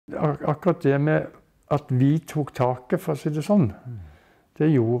akkurat det med at vi tok taket, for å si det sånn,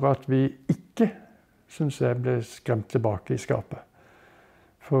 det gjorde at vi ikke, synes jeg, ble skremt tilbake i skapet.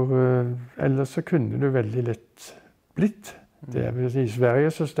 For ellers så kunne det veldig lett blitt. Det vil si, i Sverige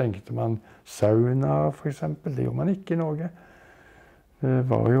så stengte man sauna, for eksempel. Det gjorde man ikke i Norge. Det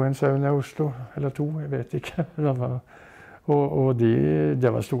var jo en sauna i Oslo, eller to, jeg vet ikke. Det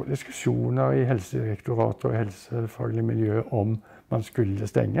var store diskusjoner i Helsedirektoratet og helsefaglig miljø om man skulle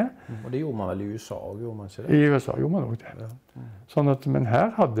stenge. Og det gjorde man vel i USA også, gjorde man ikke det? I USA gjorde man også det. Ja. Sånn at, men her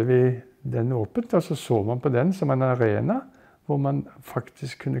hadde vi den åpent, og så man på den som en arena hvor man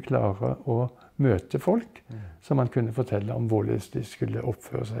faktisk kunne klare å møte folk, så man kunne fortelle om hvordan de skulle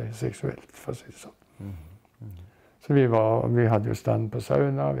oppføre seg seksuelt, for å si det sånn. Så vi hadde jo stand på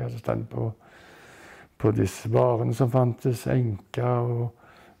sauna, vi hadde stand på disse varene som fantes, enka, og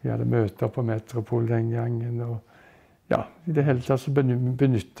vi hadde møter på Metropol den gangen, og ja, i det hele tatt så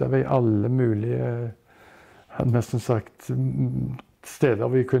benyttet vi alle mulige, hadde nesten sagt, steder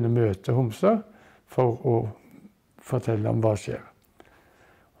hvor vi kunne møte homser for å fortelle om hva skjer.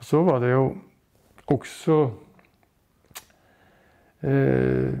 Og så var det jo også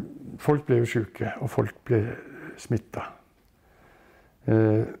folk ble jo syke, og folk ble smittet.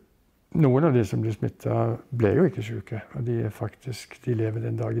 Noen av de som ble smittet ble jo ikke syke, og de lever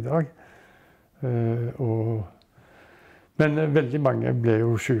den dag i dag. Men veldig mange ble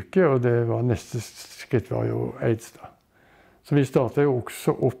jo syke, og neste skritt var jo AIDS da. Så vi startet jo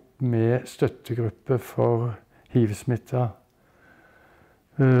også opp med støttegrupper for HIV-smittet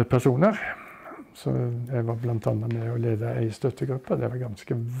personer. Så jeg var blant annet med å lede en støttegruppe. Det var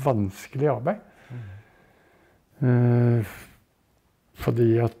ganske vanskelig arbeid. Fordi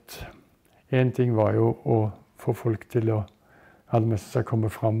at en ting var jo å få folk til å komme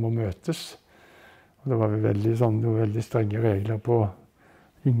fram og møtes. Og det var veldig strenge regler på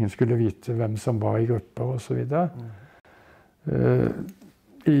ingen skulle vite hvem som var i grupper og så videre.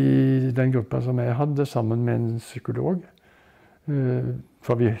 I den gruppa som jeg hadde sammen med en psykolog,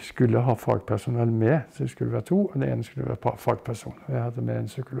 for vi skulle ha fagpersonell med, så det skulle være to, og den ene skulle være fagperson. Jeg hadde med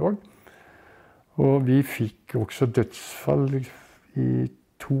en psykolog. Og vi fikk også dødsfall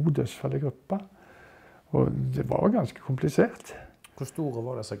to dødsfall i gruppa. Og det var ganske komplisert. Hvor store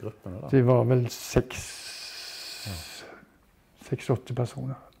var disse gruppene da? De var vel 6-8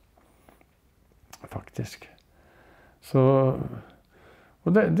 personer, faktisk. Og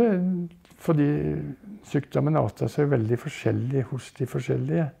fordi sykdommen artet seg veldig forskjellig hos de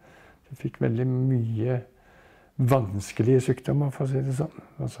forskjellige. De fikk veldig mye vanskelige sykdommer, for å si det sånn.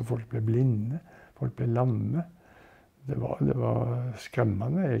 Altså folk ble blinde, folk ble lamme. Det var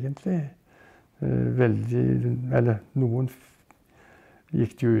skremmende, egentlig. Noen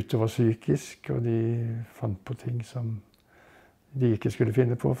gikk det jo utover psykisk, og de fant på ting som de ikke skulle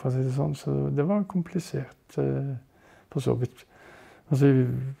finne på, for å si det sånn. Så det var komplisert, på så vidt.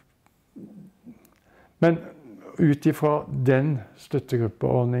 Men ut ifra den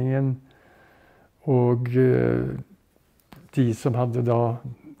støttegruppeordningen og de som hadde da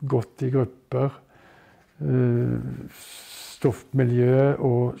gått i grupper, stoffmiljø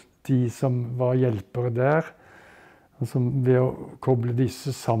og de som var hjelpere der, altså ved å koble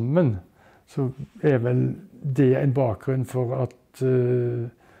disse sammen, så vel det en bakgrunn for at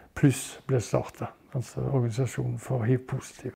Pluss ble startet, altså organisasjonen for HIV-positive.